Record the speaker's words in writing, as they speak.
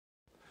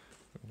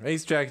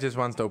Racetrack just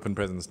wants to open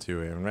presents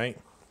too, Aaron, right?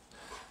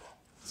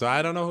 So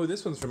I don't know who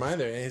this one's from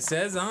either. It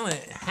says on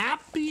it,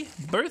 "Happy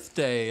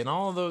Birthday," and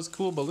all of those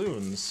cool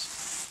balloons.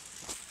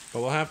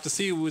 But we'll have to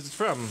see who it's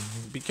from.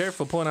 Be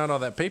careful pulling out all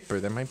that paper.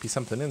 There might be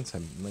something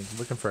inside, like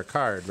looking for a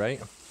card,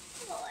 right?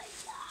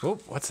 Oh,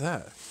 what's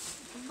that?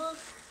 A book.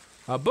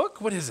 A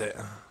book? What is it?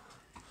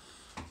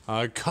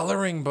 A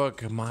coloring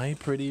book. My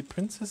Pretty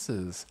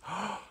Princesses.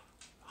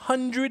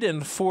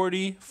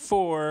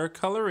 144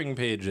 coloring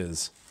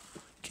pages.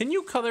 Can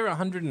you color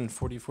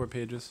 144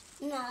 pages?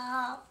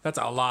 No. That's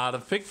a lot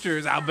of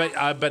pictures.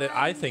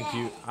 I think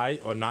you.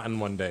 Not in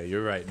one day.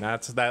 You're right.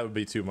 That would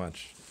be too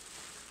much.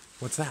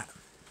 What's that?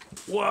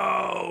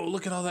 Whoa!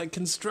 Look at all that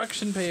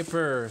construction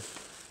paper.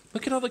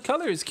 Look at all the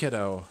colors,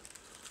 kiddo.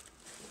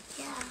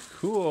 Yeah.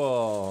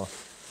 Cool.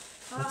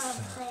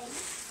 Things.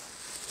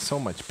 So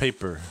much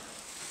paper.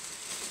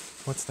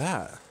 What's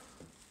that?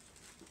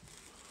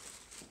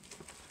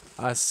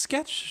 A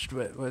sketched.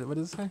 What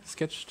is that?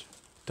 Sketched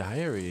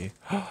diary.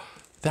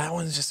 That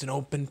one's just an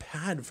open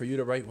pad for you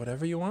to write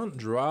whatever you want,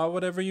 draw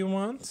whatever you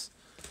want.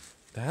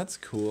 That's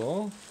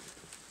cool.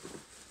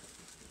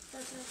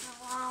 This is a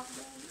lot of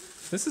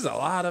things. This is a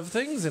lot of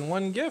things in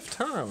one gift,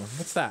 huh?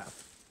 What's that?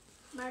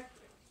 Marker.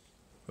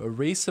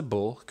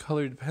 Erasable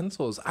colored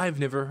pencils. I've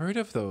never heard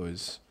of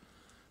those.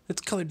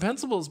 It's colored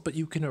pencils, but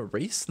you can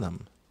erase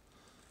them.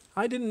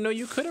 I didn't know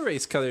you could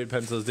erase colored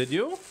pencils, did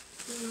you?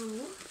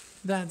 No.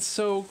 That's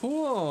so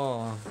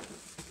cool.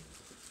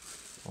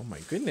 Oh my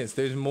goodness,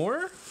 there's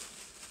more?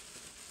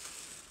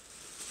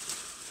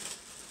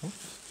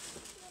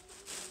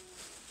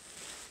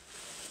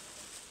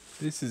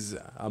 This is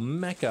a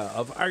mecca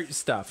of art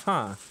stuff,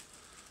 huh?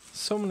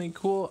 So many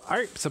cool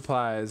art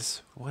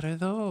supplies. What are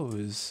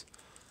those?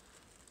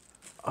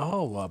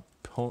 Oh,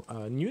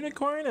 a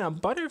unicorn and a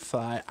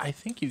butterfly. I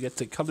think you get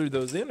to color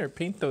those in or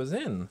paint those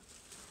in.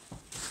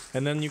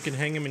 And then you can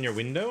hang them in your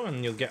window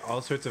and you'll get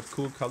all sorts of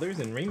cool colors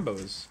and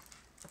rainbows.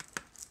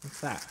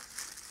 What's that?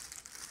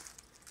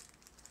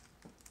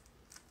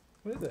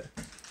 What is it?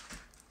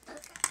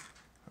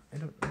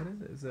 What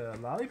is it? Is it a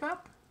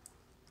lollipop?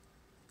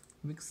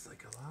 Looks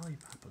like a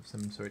lollipop of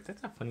some sort.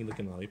 That's a funny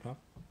looking lollipop.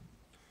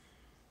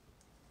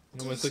 It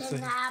almost looks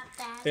like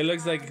it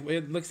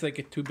looks like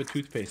a tube of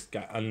toothpaste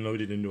got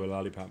unloaded into a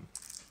lollipop.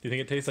 Do you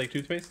think it tastes like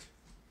toothpaste?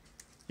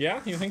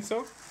 Yeah, you think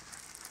so?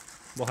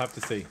 We'll have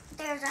to see.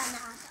 There's another.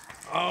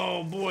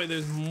 Oh boy,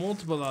 there's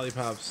multiple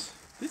lollipops.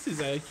 This is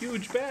a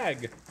huge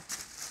bag.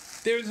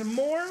 There's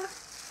more?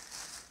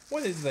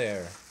 What is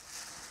there?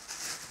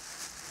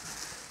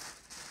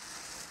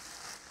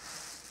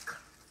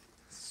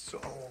 So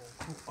cool.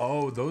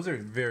 Oh, those are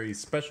very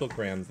special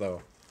crayons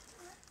though.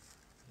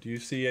 Do you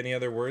see any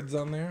other words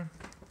on there?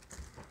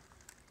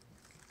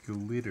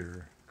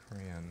 Glitter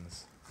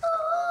crayons.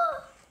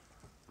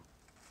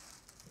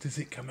 Does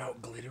it come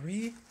out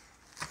glittery?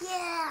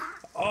 Yeah.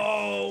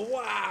 Oh,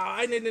 wow.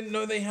 I didn't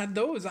know they had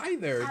those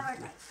either.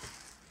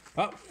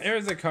 Oh,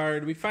 there's a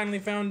card. We finally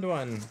found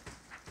one.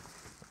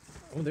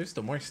 Oh, there's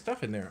still more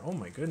stuff in there. Oh,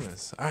 my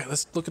goodness. All right,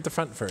 let's look at the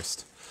front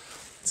first.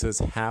 It says,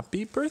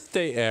 "Happy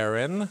birthday,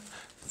 Aaron,"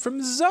 from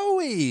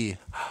Zoey.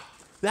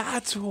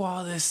 That's who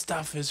all this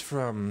stuff is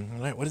from.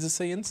 All right, what does it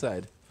say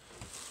inside?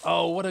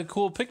 Oh, what a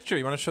cool picture.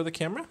 You want to show the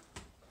camera?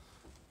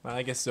 Well,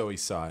 I guess Zoey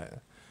saw it.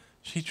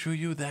 She drew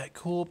you that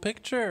cool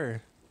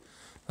picture.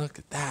 Look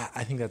at that.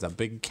 I think that's a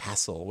big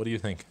castle. What do you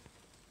think?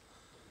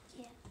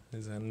 Yeah.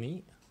 Is that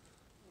neat?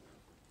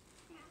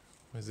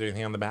 Is there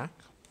anything on the back?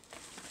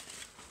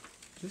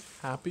 Just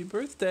 "Happy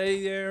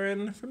birthday,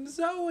 Aaron," from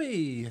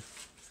Zoey.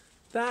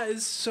 That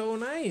is so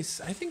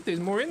nice. I think there's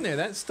more in there.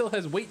 That still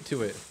has weight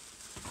to it.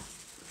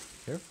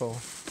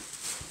 Careful.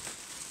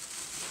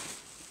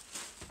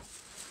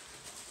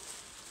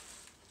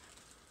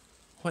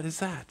 What is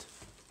that?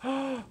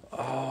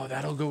 Oh,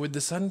 that'll go with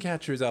the sun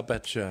catchers, I'll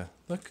betcha.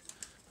 Look.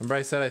 Remember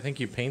I said I think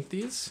you paint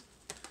these?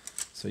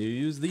 So you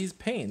use these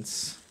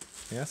paints.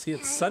 Yeah, see,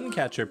 it's sun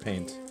catcher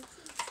paint.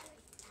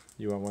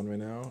 You want one right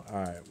now?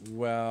 All right.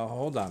 Well,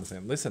 hold on a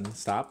second. Listen,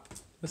 stop.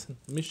 Listen,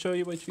 let me show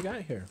you what you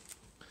got here.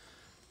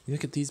 You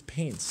look at these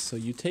paints. So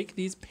you take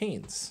these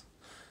paints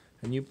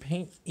and you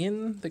paint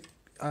in the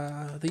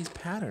these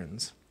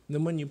patterns. And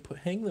then when you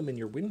hang them in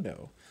your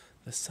window,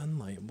 the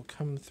sunlight will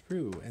come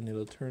through and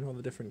it'll turn all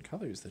the different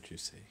colors that you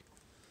see.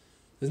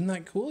 Isn't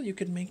that cool? You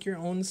could make your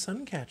own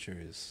sun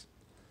catchers.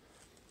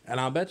 And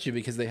I'll bet you,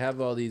 because they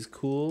have all these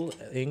cool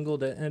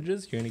angled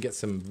edges, you're going to get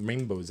some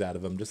rainbows out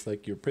of them, just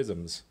like your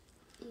prisms.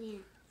 Yeah.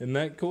 Isn't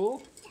that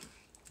cool?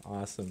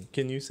 Awesome.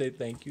 Can you say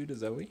thank you to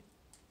Zoey?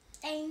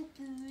 Thank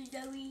you,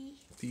 Zoey.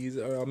 These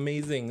are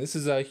amazing. This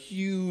is a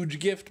huge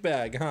gift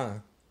bag,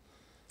 huh?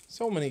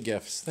 So many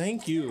gifts.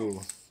 Thank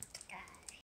you.